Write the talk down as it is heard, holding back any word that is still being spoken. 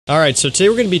Alright, so today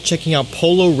we're going to be checking out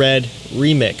Polo Red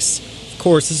Remix. Of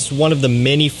course, this is one of the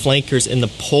many flankers in the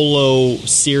Polo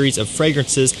series of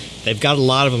fragrances. They've got a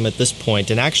lot of them at this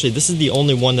point, and actually this is the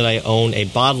only one that I own a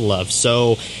bottle of.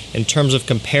 So in terms of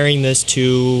comparing this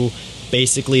to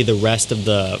basically the rest of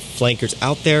the flankers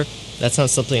out there, that's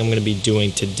not something I'm going to be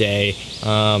doing today.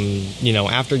 You know,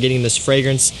 after getting this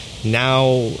fragrance,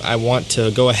 now I want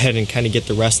to go ahead and kind of get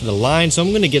the rest of the line. So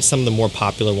I'm going to get some of the more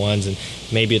popular ones, and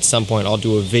maybe at some point I'll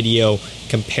do a video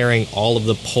comparing all of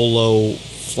the Polo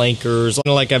flankers,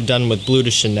 like I've done with Bleu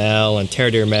de Chanel and Terre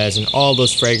d'Hermès and all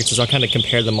those fragrances. I'll kind of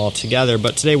compare them all together,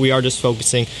 but today we are just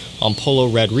focusing on Polo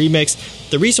Red Remix.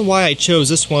 The reason why I chose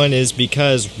this one is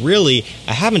because really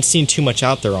I haven't seen too much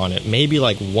out there on it. Maybe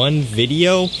like one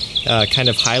video kind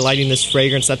of highlighting this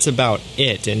fragrance, that's about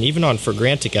it. And even on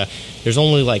Fragrantica, there's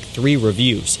only like 3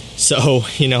 reviews. So,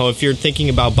 you know, if you're thinking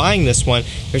about buying this one,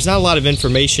 there's not a lot of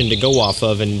information to go off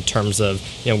of in terms of,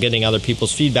 you know, getting other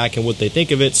people's feedback and what they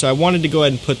think of it. So I wanted to go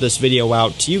ahead and put this video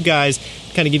out to you guys,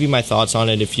 kind of give you my thoughts on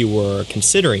it if you were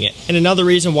considering it. And another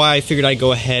reason why I figured I'd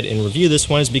go ahead and review this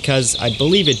one is because I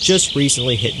believe it just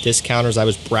recently hit discounters. I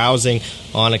was browsing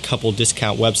on a couple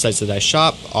discount websites that I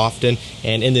shop often,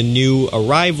 and in the new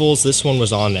arrivals, this one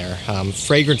was on there.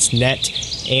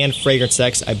 FragranceNet and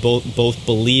FragranceX, I both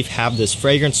believe have this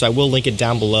fragrance, so I will link it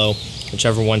down below.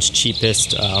 Whichever one's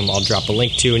cheapest, I'll drop a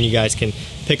link to, and you guys can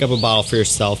pick up a bottle for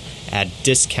yourself at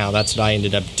discount. That's what I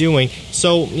ended up doing.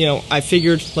 So, you know, I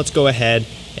figured let's go ahead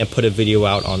and put a video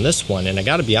out on this one, and I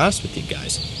gotta be honest with you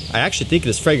guys, I actually think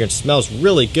this fragrance smells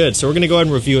really good. So we're gonna go ahead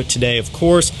and review it today, of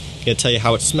course. I'm gonna tell you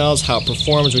how it smells, how it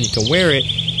performs when you can wear it,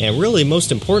 and really,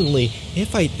 most importantly,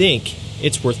 if I think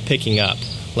it's worth picking up.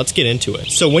 Let's get into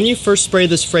it. So when you first spray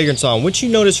this fragrance on, what you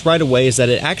notice right away is that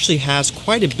it actually has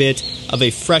quite a bit of a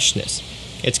freshness.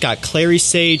 It's got clary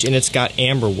sage and it's got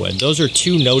amberwood. Those are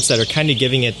 2 notes that are kind of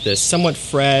giving it this somewhat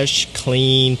fresh,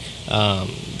 clean,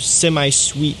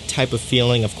 semi-sweet type of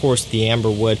feeling. Of course, the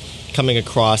amberwood coming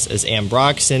across as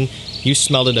ambroxan. You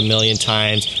smelled it a million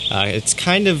times. It's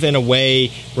kind of in a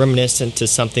way reminiscent to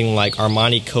something like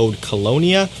Armani Code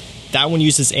Colonia. That one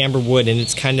uses amberwood, and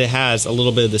it kind of has a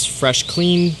little bit of this fresh,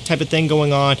 clean type of thing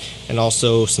going on, and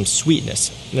also some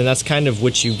sweetness. And that's kind of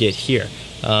what you get here.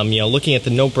 You know, looking at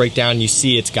the note breakdown, you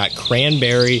see it's got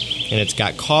cranberry and it's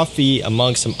got coffee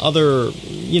among some other,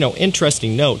 you know,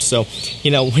 interesting notes. So,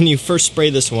 you know, when you first spray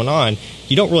this one on,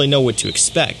 you don't really know what to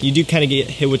expect. You do kind of get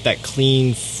hit with that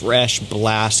clean, fresh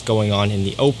blast going on in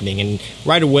the opening, and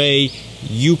right away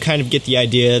you kind of get the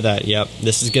idea that, yep,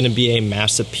 this is going to be a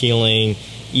mass appealing,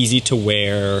 easy to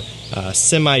wear,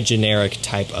 semi-generic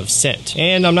type of scent.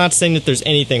 And I'm not saying that there's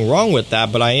anything wrong with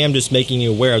that, but I am just making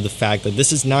you aware of the fact that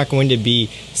this is not going to be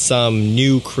some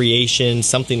new creation,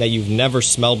 something that you've never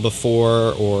smelled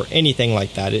before or anything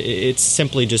like that. It's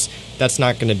simply just, that's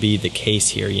not going to be the case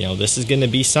here. You know, this is going to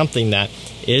be something that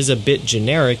is a bit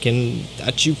generic and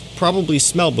that you've probably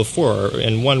smelled before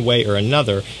in one way or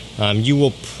another. You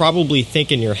will probably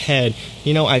think in your head,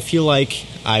 you know, I feel like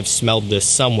I've smelled this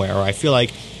somewhere, or I feel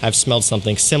like I've smelled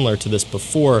something similar to this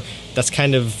before. That's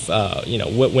kind of, you know,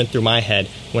 what went through my head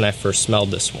when I first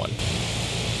smelled this one.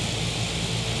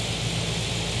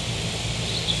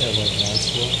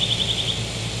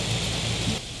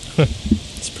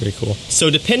 It's pretty cool. So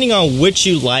depending on what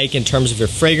you like in terms of your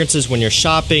fragrances when you're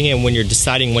shopping and when you're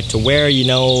deciding what to wear, you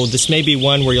know, this may be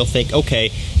one where you'll think,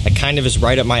 okay, that kind of is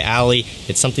right up my alley.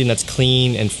 It's something that's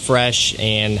clean and fresh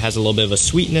and has a little bit of a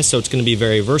sweetness, so it's going to be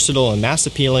very versatile and mass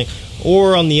appealing.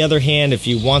 Or on the other hand, if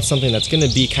you want something that's going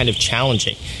to be kind of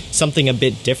challenging, something a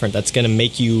bit different, that's going to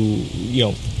make you, you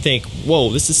know, think, whoa,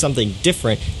 this is something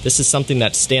different. This is something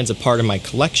that stands apart in my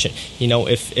collection. You know,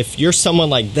 if you're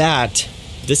someone like that,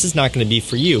 this is not going to be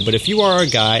for you. But if you are a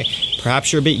guy,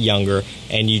 perhaps you're a bit younger,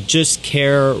 and you just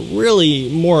care really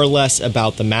more or less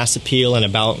about the mass appeal and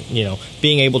about, you know,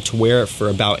 being able to wear it for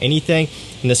about anything,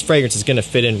 and this fragrance is going to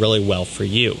fit in really well for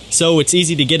you. So it's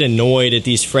easy to get annoyed at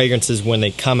these fragrances when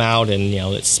they come out and, you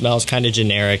know, it smells kind of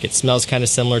generic, it smells kind of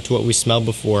similar to what we smelled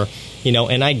before, you know,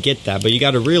 and I get that, but you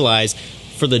got to realize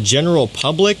for the general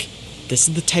public, this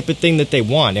is the type of thing that they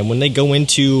want. And when they go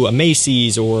into a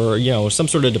Macy's or, you know, some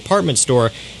sort of department store,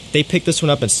 they pick this one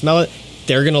up and smell it,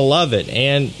 they're going to love it.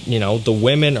 And, you know, the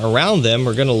women around them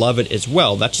are going to love it as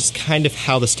well. That's just kind of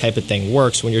how this type of thing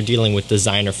works when you're dealing with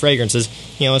designer fragrances,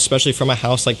 you know, especially from a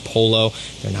house like Polo.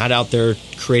 They're not out there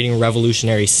creating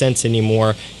revolutionary scents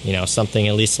anymore. You know, something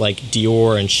at least like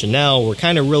Dior and Chanel, we're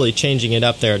kind of really changing it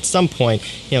up there at some point.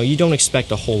 You know, you don't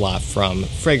expect a whole lot from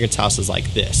fragrance houses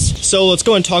like this. So let's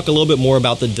go and talk a little bit more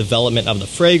about the development of the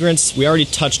fragrance. We already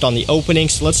touched on the opening,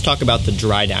 so let's talk about the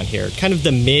dry down here. Kind of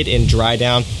the mid and dry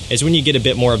down is when you get get a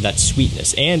bit more of that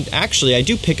sweetness. And actually, I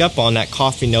do pick up on that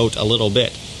coffee note a little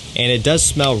bit. And it does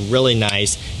smell really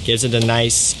nice. Gives it a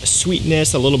nice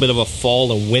sweetness, a little bit of a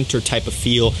fall and winter type of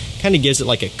feel. Kind of gives it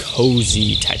like a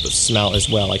cozy type of smell as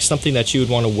well, like something that you would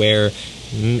want to wear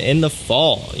in the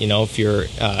fall. You know, if you're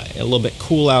a little bit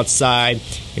cool outside,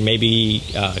 you're maybe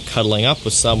cuddling up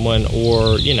with someone,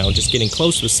 or, you know, just getting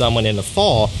close with someone in the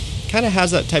fall. Kind of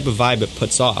has that type of vibe it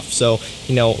puts off. So,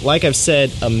 you know, like I've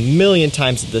said a million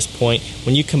times at this point,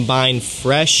 when you combine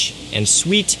fresh and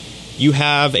sweet, you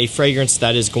have a fragrance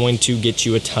that is going to get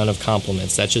you a ton of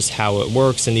compliments. That's just how it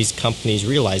works, and these companies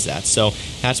realize that. So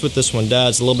that's what this one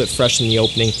does. A little bit fresh in the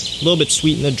opening, a little bit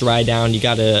sweet in the dry down. You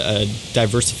got a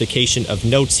diversification of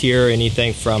notes here,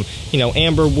 anything from, you know,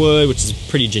 amber wood, which is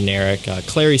pretty generic,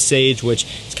 clary sage, which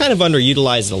is kind of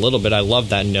underutilized a little bit. I love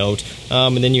that note.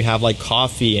 And then you have like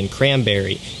coffee and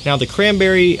cranberry. Now the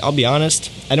cranberry, I'll be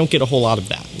honest, I don't get a whole lot of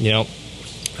that, you know.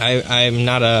 I'm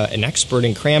not an expert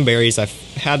in cranberries. I've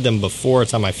had them before.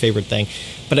 It's not my favorite thing,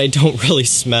 but I don't really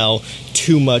smell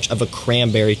too much of a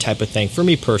cranberry type of thing for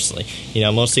me personally. You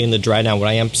know, mostly in the dry down, what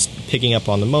I am picking up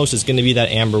on the most is going to be that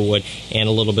amberwood and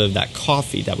a little bit of that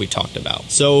coffee that we talked about.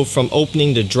 So from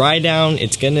opening to dry down,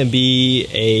 it's going to be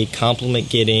a compliment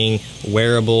getting,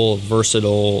 wearable,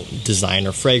 versatile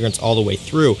designer fragrance all the way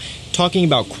through. Talking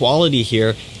about quality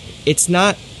here, it's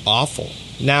not awful.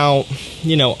 Now,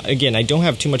 you know, again, I don't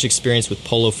have too much experience with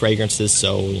Polo fragrances,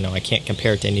 so, you know, I can't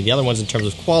compare it to any of the other ones in terms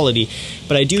of quality,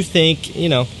 but I do think, you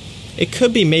know, it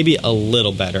could be maybe a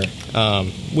little better.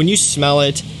 When you smell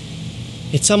it,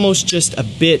 it's almost just a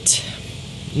bit,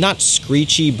 not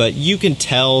screechy, but you can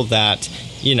tell that,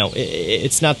 you know,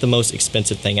 it's not the most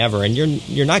expensive thing ever, and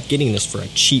you're not getting this for a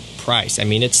cheap price. I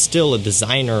mean, it's still a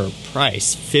designer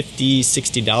price, $50,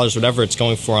 $60, whatever it's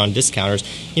going for on discounters.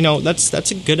 You know, that's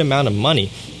a good amount of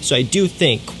money. So I do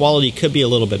think quality could be a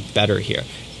little bit better here.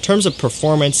 In terms of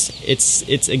performance,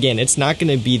 it's again, it's not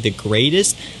going to be the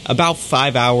greatest. About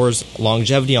 5 hours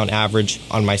longevity on average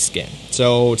on my skin.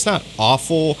 So it's not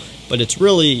awful, but it's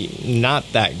really not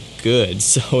that good.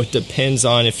 So it depends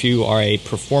on if you are a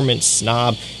performance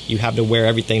snob, you have to wear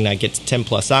everything that gets 10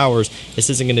 plus hours, this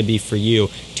isn't going to be for you.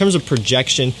 In terms of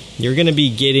projection, you're going to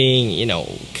be getting, you know,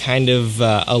 kind of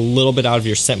a little bit out of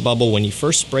your scent bubble when you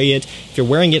first spray it. If you're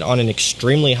wearing it on an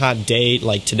extremely hot day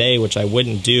like today, which I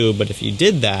wouldn't do, but if you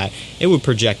did that, it would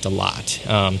project a lot.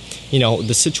 You know,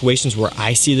 the situations where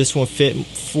I see this one fit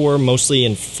for, mostly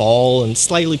in fall and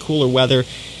slightly cooler weather,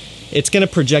 it's going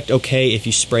to project okay if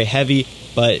you spray heavy,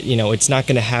 but, you know, it's not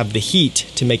going to have the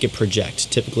heat to make it project.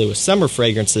 Typically with summer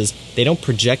fragrances, they don't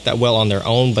project that well on their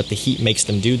own, but the heat makes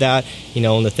them do that. You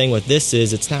know, and the thing with this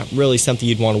is it's not really something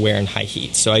you'd want to wear in high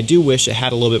heat. So I do wish it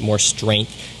had a little bit more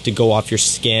strength to go off your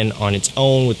skin on its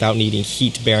own without needing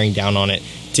heat bearing down on it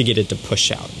to get it to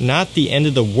push out. Not the end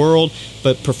of the world,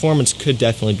 but performance could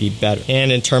definitely be better.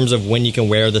 And in terms of when you can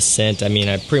wear the scent, I mean,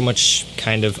 I pretty much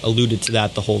kind of alluded to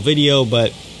that the whole video,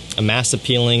 but a mass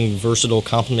appealing, versatile,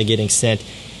 compliment getting scent,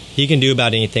 you can do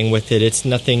about anything with it. It's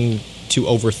nothing to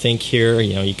overthink here.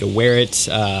 You know, you could wear it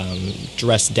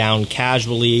dressed down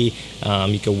casually.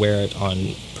 You could wear it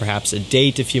on perhaps a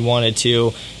date if you wanted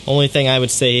to. Only thing I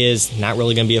would say is not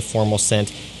really going to be a formal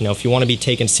scent. You know, if you want to be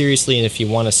taken seriously and if you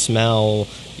want to smell,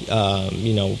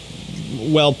 you know,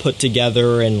 well put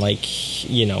together and like,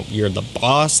 you know, you're the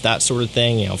boss, that sort of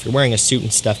thing. You know, if you're wearing a suit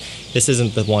and stuff, this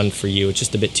isn't the one for you. It's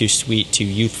just a bit too sweet, too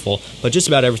youthful. But just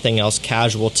about everything else,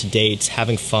 casual, to dates,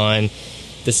 having fun,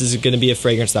 this is going to be a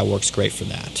fragrance that works great for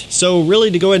that. So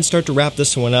really, to go ahead and start to wrap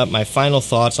this one up, my final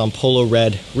thoughts on Polo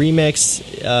Red Remix.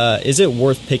 Is it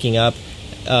worth picking up?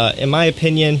 In my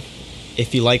opinion,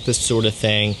 if you like this sort of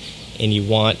thing and you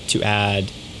want to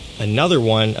add another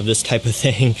one of this type of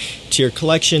thing to your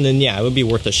collection, then yeah, it would be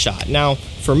worth a shot. Now,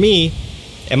 for me,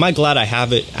 am I glad I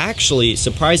have it? Actually,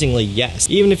 surprisingly, yes.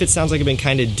 Even if it sounds like I've been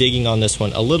kind of digging on this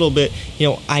one a little bit, you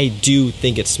know, I do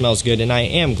think it smells good, and I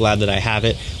am glad that I have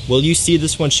it. Will you see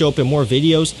this one show up in more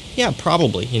videos? Yeah,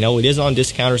 probably. You know, it is on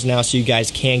discounters now, so you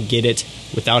guys can get it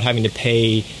without having to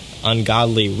pay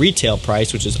ungodly retail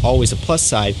price, which is always a plus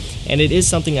side, and it is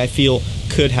something I feel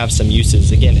could have some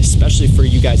uses. Again, especially for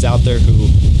you guys out there who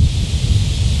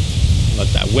let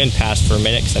that wind pass for a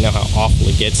minute, because I know how awful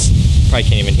it gets. Probably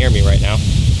can't even hear me right now.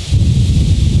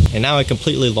 And now I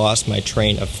completely lost my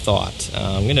train of thought.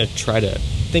 I'm going to try to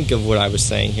think of what I was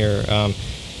saying here.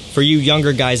 For you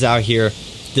younger guys out here,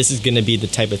 this is going to be the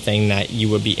type of thing that you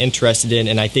would be interested in,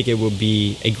 and I think it would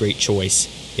be a great choice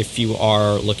if you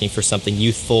are looking for something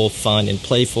youthful, fun, and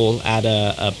playful at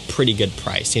a pretty good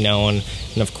price, you know. And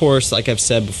of course, like I've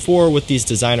said before with these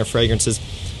designer fragrances,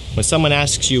 when someone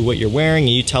asks you what you're wearing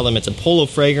and you tell them it's a Polo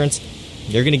fragrance,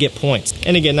 you're going to get points.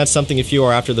 And again, that's something, if you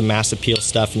are after the mass appeal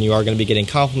stuff and you are going to be getting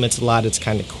compliments a lot, it's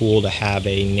kind of cool to have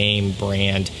a name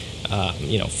brand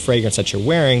fragrance that you're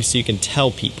wearing so you can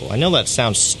tell people. I know that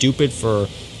sounds stupid for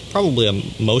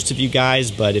probably most of you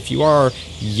guys, but if you are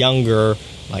younger,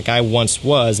 like I once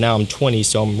was, now I'm 20,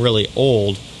 so I'm really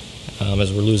old.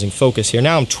 As we're losing focus here.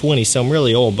 Now I'm 20, so I'm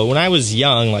really old. But when I was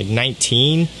young, like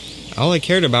 19, all I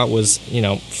cared about was,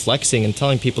 flexing and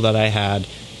telling people that I had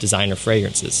designer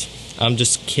fragrances. I'm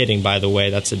just kidding, by the way.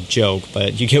 That's a joke,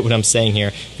 but you get what I'm saying here.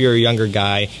 If you're a younger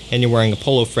guy and you're wearing a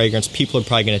Polo fragrance, people are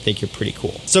probably going to think you're pretty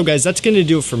cool. So guys, that's going to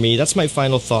do it for me. That's my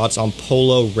final thoughts on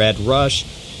Polo Red Rush.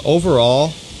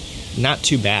 Overall, not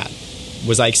too bad.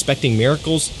 Was I expecting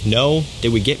miracles? No.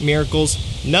 Did we get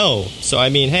miracles? No. So I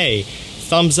mean, hey,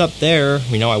 thumbs up there.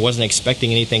 I wasn't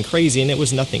expecting anything crazy, and it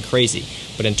was nothing crazy.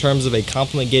 But in terms of a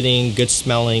compliment-getting,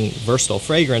 good-smelling, versatile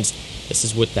fragrance, this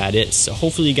is what that is. So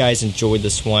hopefully you guys enjoyed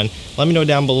this one. Let me know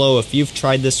down below if you've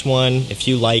tried this one, if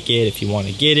you like it, if you want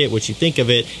to get it, what you think of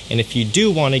it. And if you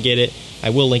do want to get it, I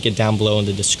will link it down below in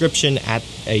the description at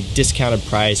a discounted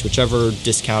price. Whichever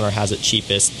discounter has it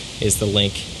cheapest is the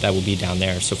link that will be down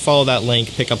there. So follow that link,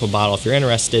 pick up a bottle if you're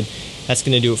interested. That's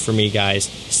going to do it for me, guys.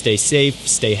 Stay safe,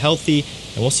 stay healthy,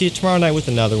 and we'll see you tomorrow night with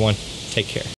another one. Take care.